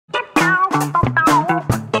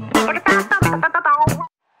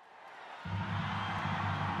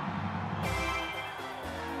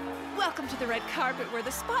carpet where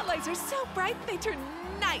the spotlights are so bright they turn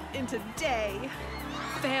night into day.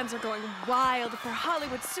 Fans are going wild for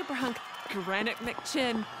Hollywood superhunk Granite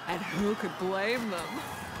McChin, and who could blame them?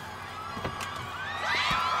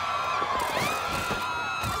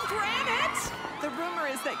 Granite! The rumor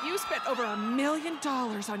is that you spent over $1 million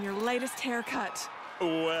on your latest haircut.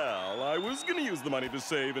 Well, I was gonna use the money to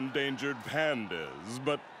save endangered pandas,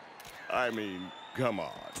 but I mean, come on.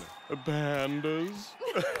 Pandas?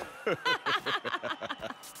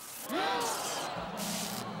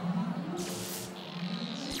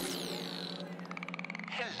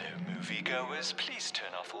 Hello, moviegoers. Please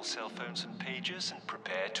turn off all cell phones and pagers and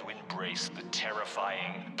prepare to embrace the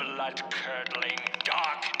terrifying, blood-curdling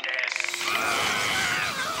darkness.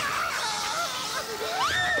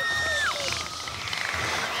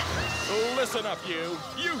 Listen up, you.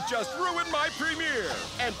 You just ruined my premiere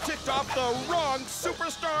and ticked off the wrong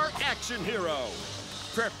superstar action hero.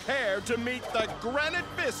 Prepare to meet the granite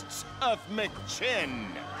fists of McChin.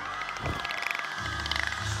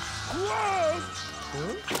 Whoa!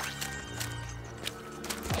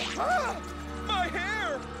 Huh? Ah! My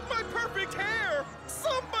hair! My perfect hair!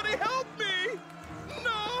 Somebody help me!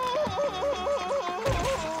 No!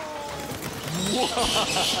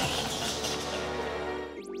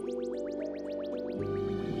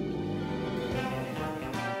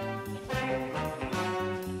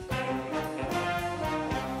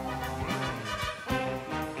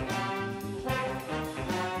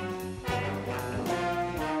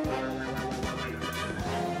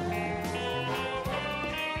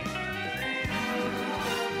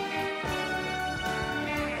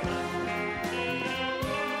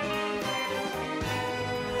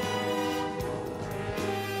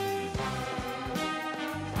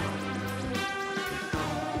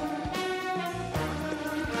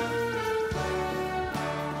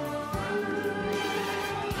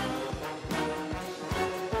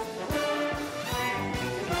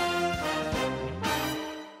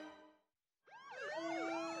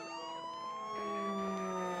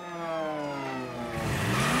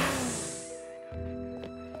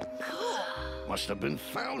 Must have been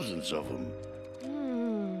thousands of them.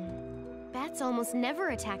 Bats almost never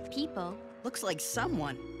attack people. Looks like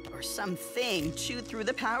someone or something chewed through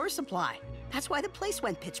the power supply. That's why the place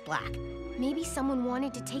went pitch black. Maybe someone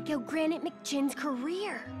wanted to take out Granite McChin's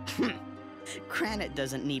career. Granite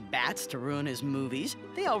doesn't need bats to ruin his movies.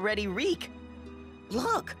 They already reek.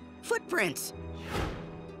 Look, footprints.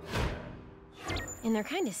 And they're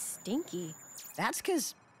kind of stinky. That's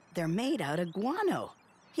 'cause they're made out of guano.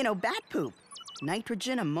 You know, bat poop.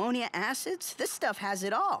 Nitrogen, ammonia, acids. This stuff has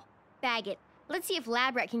it all. Bag it. Let's see if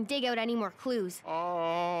Lab Rat can dig out any more clues.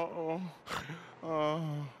 Oh,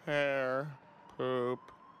 hair, poop,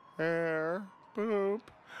 hair, poop,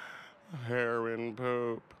 hair and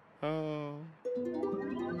poop. Oh.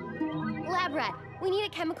 Lab Rat, we need a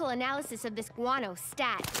chemical analysis of this guano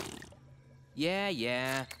stat.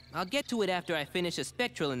 Yeah. I'll get to it after I finish a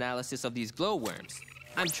spectral analysis of these glowworms.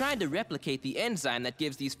 I'm trying to replicate the enzyme that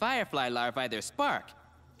gives these firefly larvae their spark.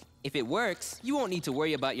 If it works, you won't need to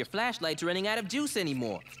worry about your flashlights running out of juice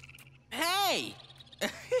anymore. Hey!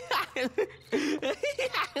 Weren't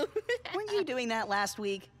you doing that last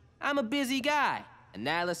week? I'm a busy guy.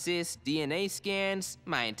 Analysis, DNA scans,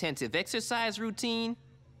 my intensive exercise routine.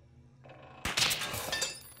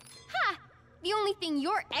 Ha! The only thing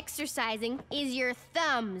you're exercising is your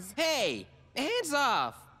thumbs. Hey! Hands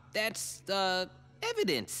off! That's,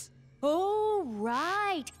 evidence. Oh,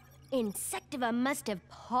 right. Insectiva must have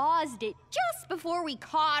paused it just before we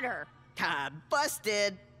caught her.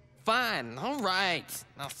 Busted. Fine, all right.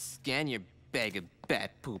 I'll scan your bag of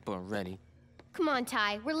bat poop already. Come on,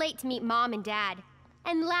 Ty. We're late to meet Mom and Dad.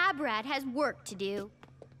 And Lab Rat has work to do.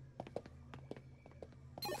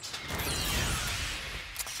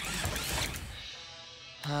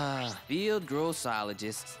 Field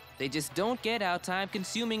grossologists. They just don't get how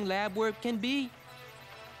time-consuming lab work can be.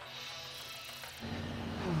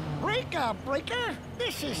 Breaker,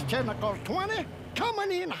 this is Tentacle 20,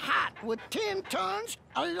 coming in hot with 10 tons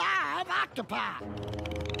of live octopi.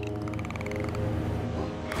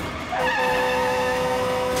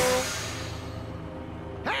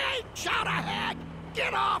 Hey, shout ahead!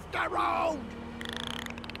 Get off the road!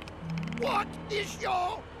 What is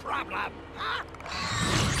your problem, huh?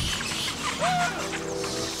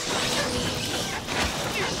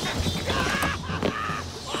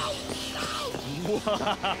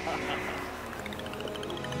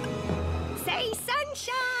 Say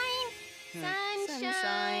sunshine!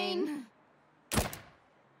 Sunshine!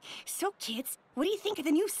 So, kids, what do you think of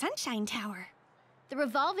the new Sunshine Tower? The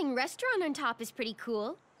revolving restaurant on top is pretty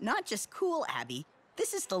cool. Not just cool, Abby.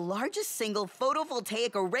 This is the largest single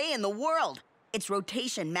photovoltaic array in the world. Its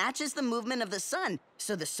rotation matches the movement of the sun,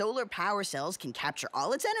 so the solar power cells can capture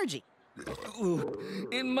all its energy.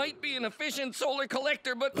 It might be an efficient solar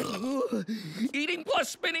collector, but eating plus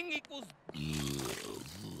spinning equals...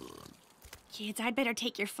 Kids, I'd better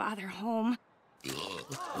take your father home.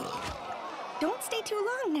 Don't stay too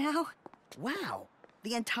long now. Wow.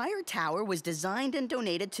 The entire tower was designed and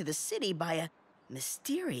donated to the city by a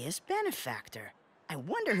mysterious benefactor. I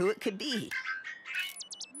wonder who it could be.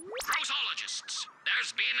 Grossologists,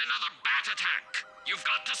 there's been another bat attack. You've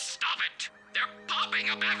got to stop it. They're popping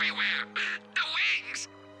up everywhere. The wings,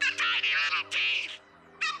 the tiny little teeth,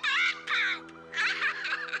 the bat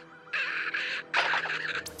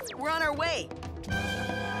poop. We're on our way.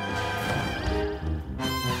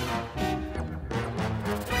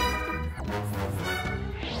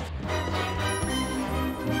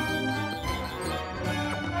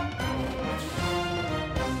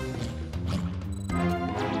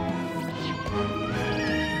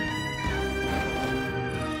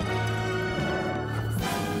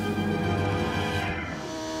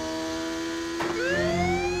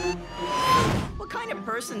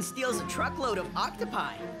 Person steals a truckload of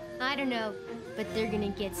octopi. I don't know, but they're gonna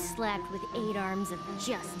get slapped with 8 arms of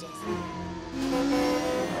justice.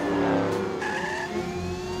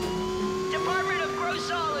 Department of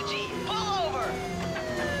Grossology, pull over!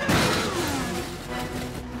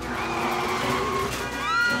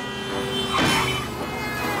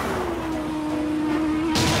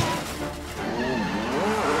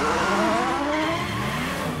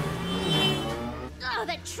 Oh,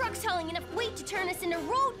 that truck's hauling enough weight to turn us into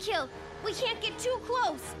roadkill. We can't get too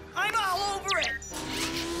close. I'm all over it!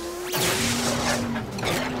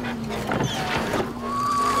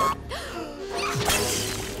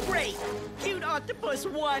 Great! Cute octopus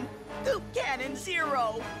 1, Goop Cannon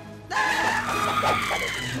 0.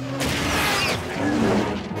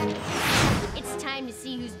 It's time to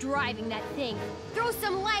see who's driving that thing. Throw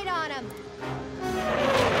some light on him.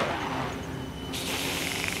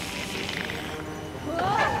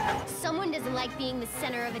 Whoa! Someone doesn't like being the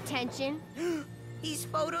center of attention. He's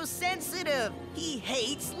photosensitive. He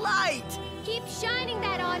hates light. Keep shining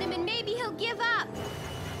that on him and maybe he'll give up.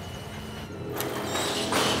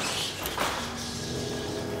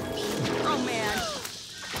 Oh, man.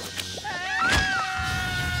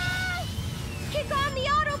 Kick on the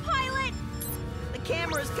autopilot! The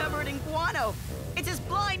camera's covered in guano. It's as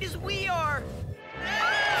blind as we are.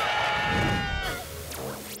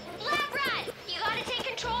 Labrat, you gotta take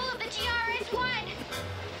control of the GRS-1.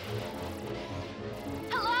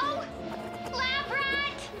 Hello?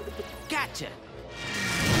 Labrat? Gotcha.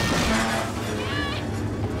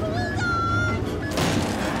 Hold on!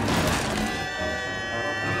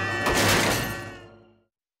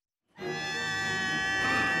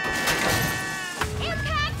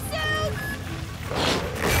 Impact suit!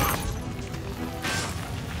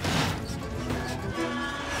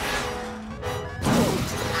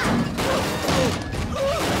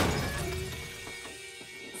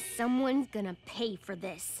 Someone's gonna pay for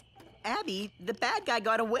this. Abby, the bad guy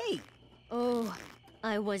got away. Oh,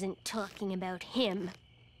 I wasn't talking about him.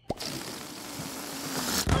 And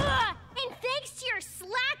thanks to your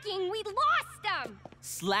slacking, we lost him!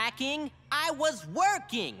 Slacking? I was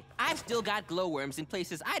working! I've still got glowworms in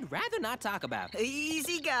places I'd rather not talk about.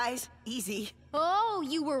 Easy, guys. Easy. Oh,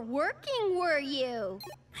 you were working, were you?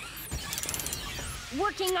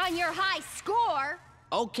 Working on your high score?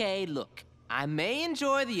 Okay, look. I may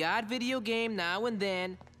enjoy the odd video game now and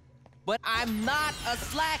then, but I'm not a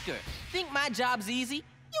slacker. Think my job's easy?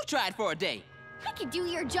 You try it for a day. I could do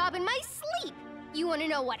your job in my sleep. You want to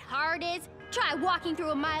know what hard is? Try walking through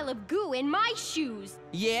a mile of goo in my shoes.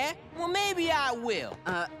 Yeah? Well, maybe I will.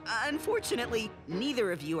 Unfortunately,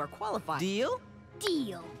 neither of you are qualified. Deal?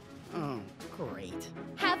 Deal. Oh, great.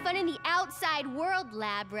 Have fun in the outside world,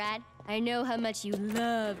 lab rat. I know how much you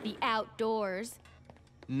love the outdoors.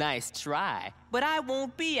 Nice try, but I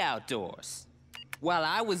won't be outdoors. While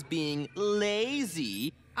I was being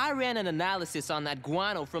lazy, I ran an analysis on that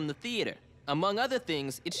guano from the theater. Among other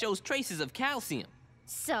things, it shows traces of calcium.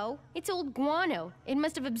 So, it's old guano. It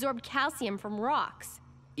must have absorbed calcium from rocks.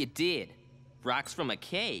 It did. Rocks from a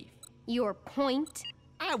cave. Your point?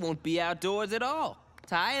 I won't be outdoors at all.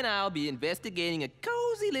 Ty and I'll be investigating a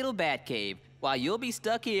cozy little bat cave, while you'll be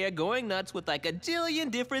stuck here going nuts with like a jillion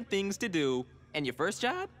different things to do. And your first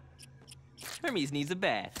job? Hermes needs a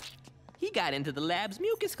bath. He got into the lab's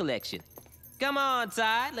mucus collection. Come on,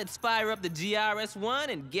 Ty, let's fire up the GRS-1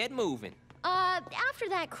 and get moving. After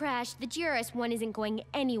that crash, the GRS-1 isn't going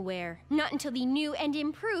anywhere. Not until the new and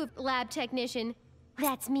improved lab technician,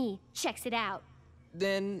 that's me, checks it out.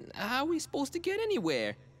 Then how are we supposed to get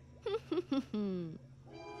anywhere?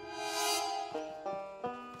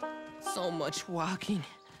 So much walking.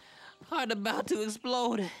 Heart about to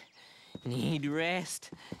explode. Need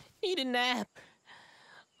rest. Need a nap.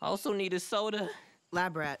 Also need a soda.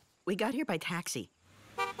 Lab rat, we got here by taxi.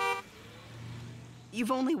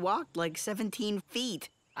 You've only walked like 17 feet.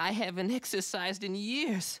 I haven't exercised in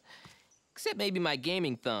years. Except maybe my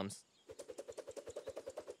gaming thumbs.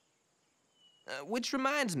 Which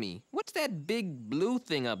reminds me, what's that big blue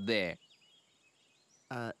thing up there?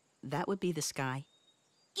 That would be the sky.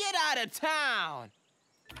 Get out of town!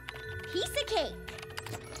 Piece of cake.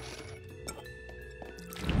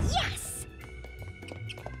 Yes!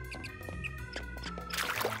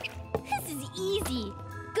 This is easy.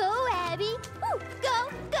 Go, Abby. Ooh, go,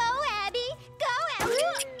 Abby. Go, Abby.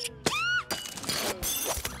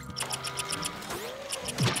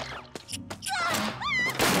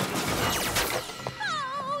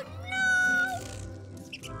 Oh, no!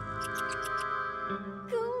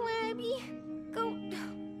 Go, Abby.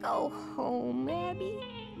 Go home, Abby.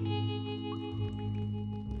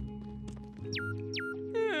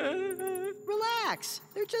 Relax.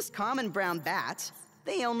 They're just common brown bats.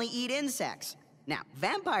 They only eat insects. Now,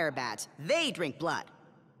 vampire bats, they drink blood.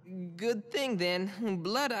 Good thing then.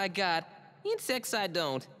 Blood I got. Insects I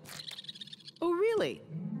don't. Oh, really?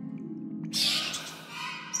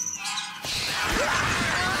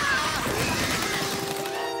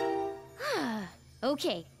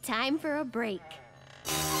 Okay, time for a break.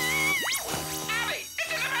 Abby,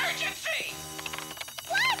 it's an emergency!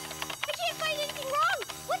 What? I can't find anything wrong.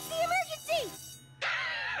 What's the emergency?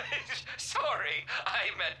 Sorry, I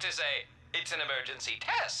meant to say it's an emergency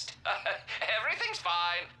test. Everything's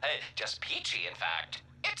fine. Just peachy, in fact.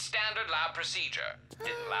 It's standard lab procedure.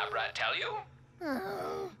 Didn't Lab Rat tell you?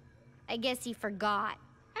 Oh, I guess he forgot.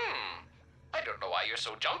 I don't know why you're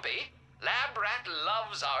so jumpy. Lab Rat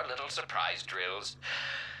loves our little surprise drills.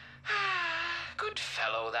 Good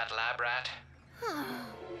fellow, that Lab Rat.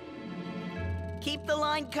 Keep the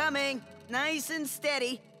line coming. Nice and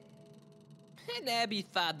steady. And Abby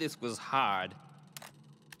thought this was hard.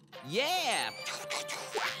 Yeah!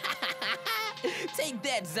 Take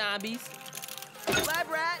that, zombies. Lab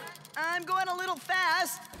rat, I'm going a little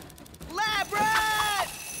fast. Lab rat!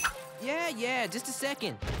 Yeah, just a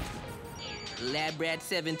second. Lab Rat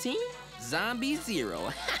 17, Zombie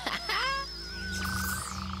 0.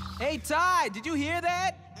 Hey, Ty, did you hear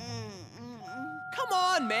that? Come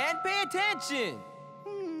on, man, pay attention.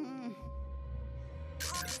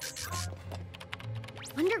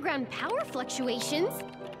 Underground power fluctuations?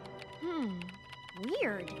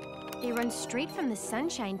 Weird. They run straight from the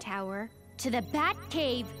Sunshine Tower to the Bat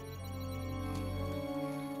Cave.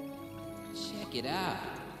 Check it out.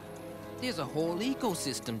 There's a whole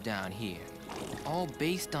ecosystem down here, all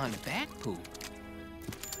based on bat poop.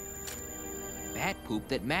 Bat poop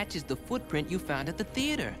that matches the footprint you found at the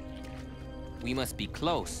theater. We must be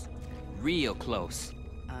close, real close.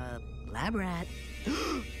 Lab rat.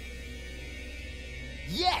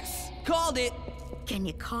 Yes! Called it! Can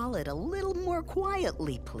you call it a little more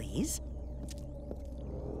quietly, please?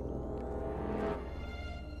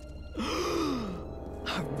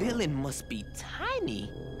 Our villain must be tiny.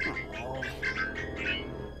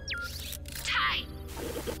 Ty,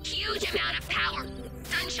 huge amount of power.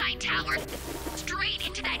 Sunshine Tower. Straight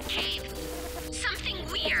into that cave. Something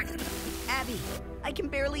weird. Abby, I can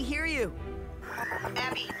barely hear you.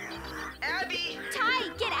 Abby! Abby! Ty,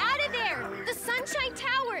 get out of there! The Sunshine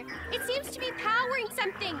Tower! It seems to be powering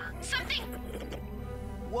something. Something.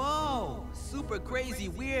 Whoa! Super crazy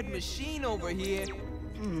weird machine over here.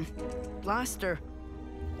 Lost her.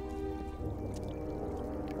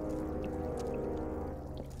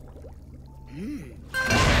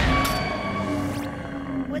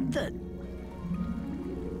 What the?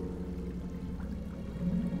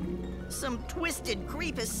 Some twisted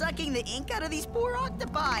creep is sucking the ink out of these poor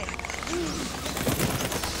octopi.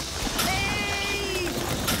 Hey!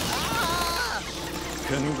 Ah!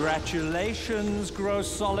 Congratulations,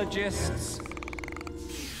 Grossologists.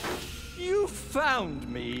 You found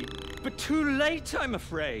me, but too late, I'm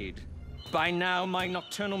afraid. By now, my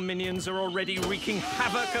nocturnal minions are already wreaking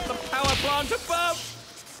havoc at the power plant above.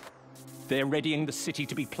 They're readying the city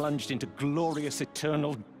to be plunged into glorious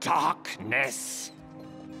eternal darkness.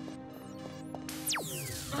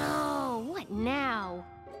 Oh, what now?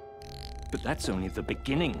 But that's only the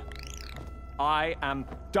beginning. I am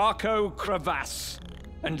Darko Crevasse,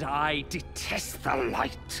 and I detest the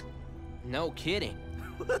light. No kidding.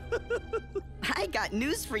 I got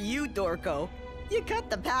news for you, Dorko. You cut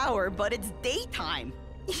the power, but it's daytime.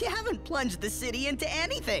 You haven't plunged the city into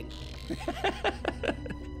anything.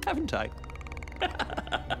 Haven't I?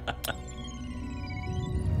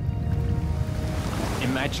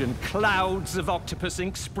 Imagine clouds of octopus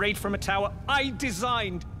ink sprayed from a tower I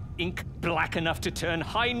designed. Ink black enough to turn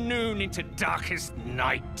high noon into darkest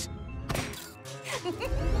night.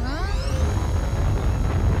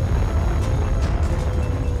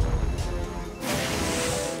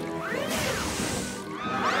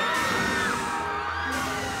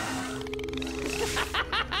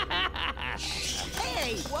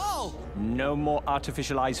 Hey! Whoa! No more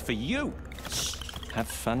artificial eyes for you. Have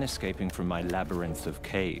fun escaping from my labyrinth of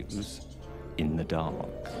caves in the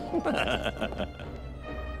dark.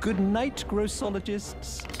 Good night,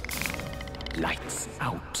 grossologists. Lights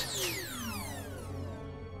out.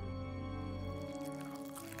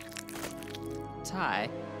 Ty,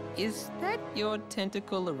 is that your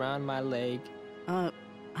tentacle around my leg? I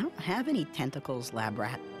don't have any tentacles, lab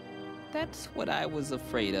rat. That's what I was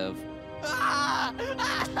afraid of.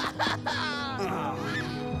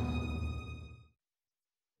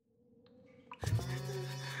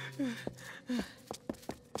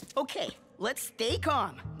 Okay, let's stay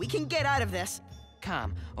calm. We can get out of this.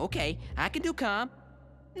 Calm. Okay, I can do calm.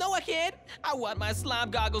 No, I can't. I want my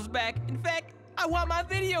slime goggles back. In fact, I want my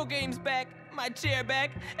video games back, my chair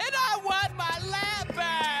back, and I want my lab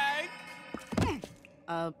back!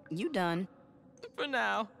 You done? For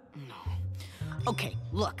now. Okay,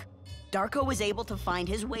 look. Darko was able to find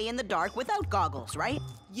his way in the dark without goggles, right?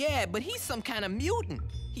 Yeah, but he's some kind of mutant.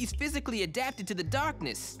 He's physically adapted to the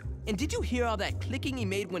darkness. And did you hear all that clicking he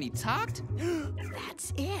made when he talked?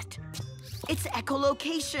 That's it. It's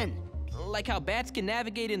echolocation. Like how bats can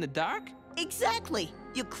navigate in the dark? Exactly.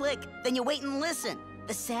 You click, then you wait and listen.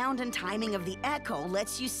 The sound and timing of the echo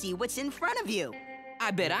lets you see what's in front of you.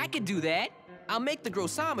 I bet I could do that. I'll make the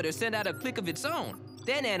grossometer send out a click of its own,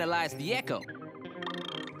 then analyze the echo.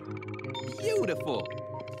 Beautiful.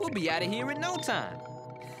 We'll be out of here in no time.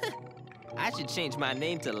 I should change my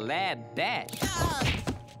name to Lab Bat.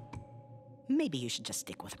 Maybe you should just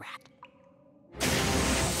stick with Rat.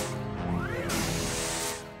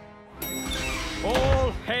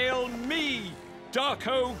 All hail me,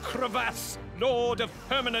 Darko Crevasse, Lord of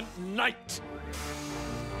Permanent Night.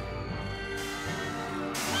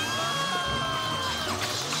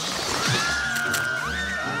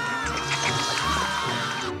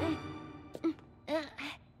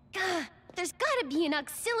 There's gotta be an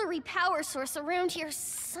auxiliary power source around here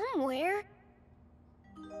somewhere.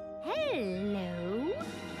 Hello?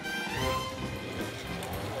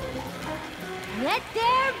 Let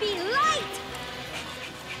there be light!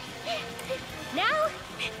 Now,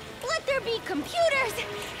 let there be computers!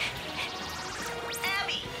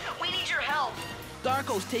 Abby, we need your help.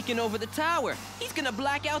 Darko's taking over the tower. He's gonna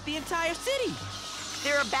black out the entire city.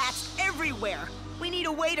 There are bats everywhere. We need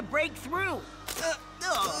a way to break through.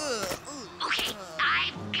 Okay,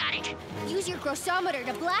 I've got it. Use your grossometer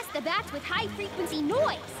to blast the bats with high-frequency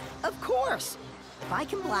noise. Of course. If I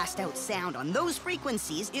can blast out sound on those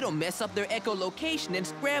frequencies, it'll mess up their echolocation and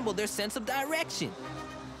scramble their sense of direction.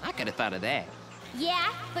 I could have thought of that.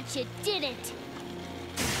 Yeah, but you didn't.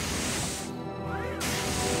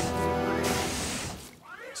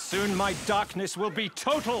 Soon my darkness will be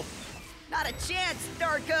total. Not a chance,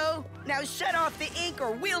 Darko. Now shut off the ink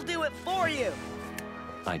or we'll do it for you.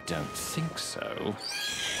 I don't think so.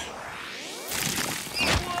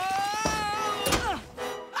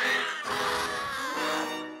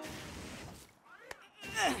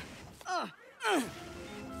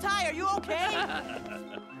 Ty, are you okay?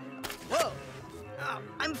 Whoa.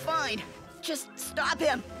 I'm fine. Just stop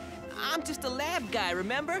him. I'm just a lab guy,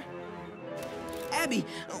 remember? Abby,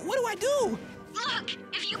 what do I do? Look,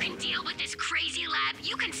 if you can deal with this crazy lab,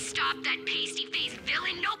 you can stop that pasty-faced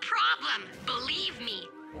villain, no problem. Believe me.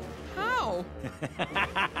 How?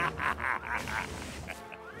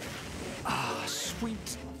 Ah,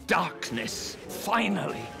 sweet darkness,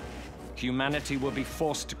 finally. Humanity will be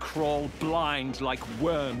forced to crawl blind like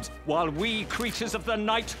worms, while we, creatures of the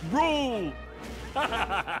night, rule!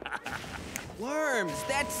 Worms,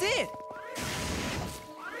 that's it!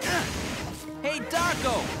 Hey,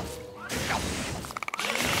 Darko!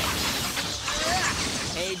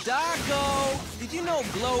 Hey, Darko! Did you know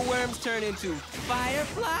glowworms turn into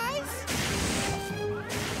fireflies?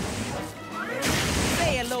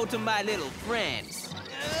 Say hello to my little friends.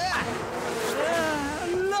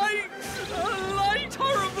 Light! Light!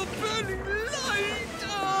 Horrible burning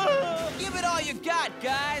light! Give it all you got,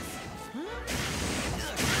 guys!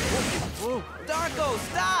 Darko,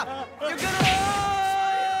 stop! You're gonna...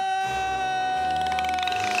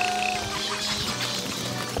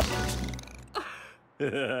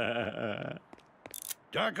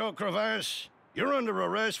 Darko Crevasse, you're under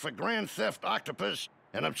arrest for grand theft octopus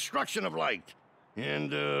and obstruction of light.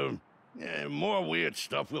 And, more weird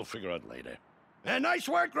stuff we'll figure out later. And nice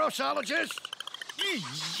work, Grossologist!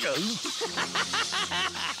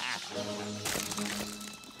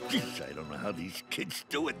 I don't know how these kids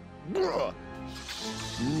do it.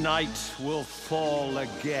 Night will fall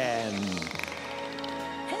again.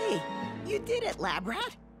 Hey, you did it, Lab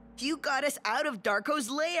Rat. You got us out of Darko's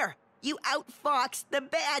lair. You outfoxed the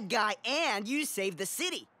bad guy, and you saved the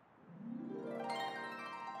city.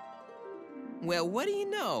 Well, what do you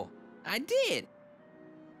know? I did.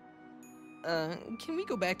 Can we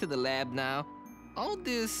go back to the lab now? All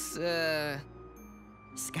this,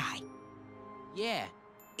 Sky. Yeah,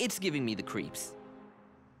 it's giving me the creeps.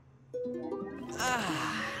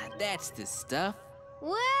 That's the stuff.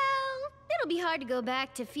 Well, it'll be hard to go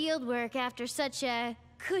back to field work after such a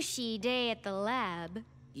cushy day at the lab.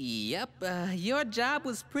 Yep, your job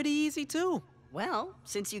was pretty easy too. Well,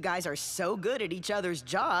 since you guys are so good at each other's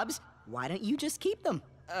jobs, why don't you just keep them?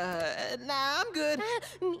 Nah, I'm good.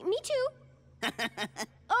 Me too.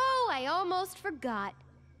 Oh, I almost forgot.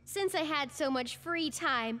 Since I had so much free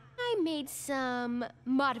time, I made some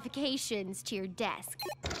modifications to your desk.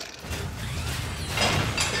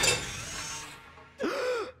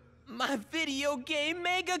 My video game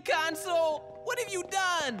mega console! What have you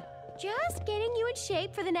done? Just getting you in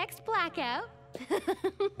shape for the next blackout.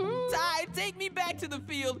 Ty, take me back to the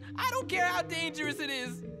field. I don't care how dangerous it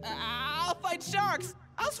is. I'll fight sharks.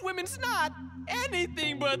 I'll swim in snot.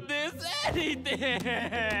 Anything but this.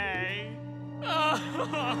 Anything. Oh.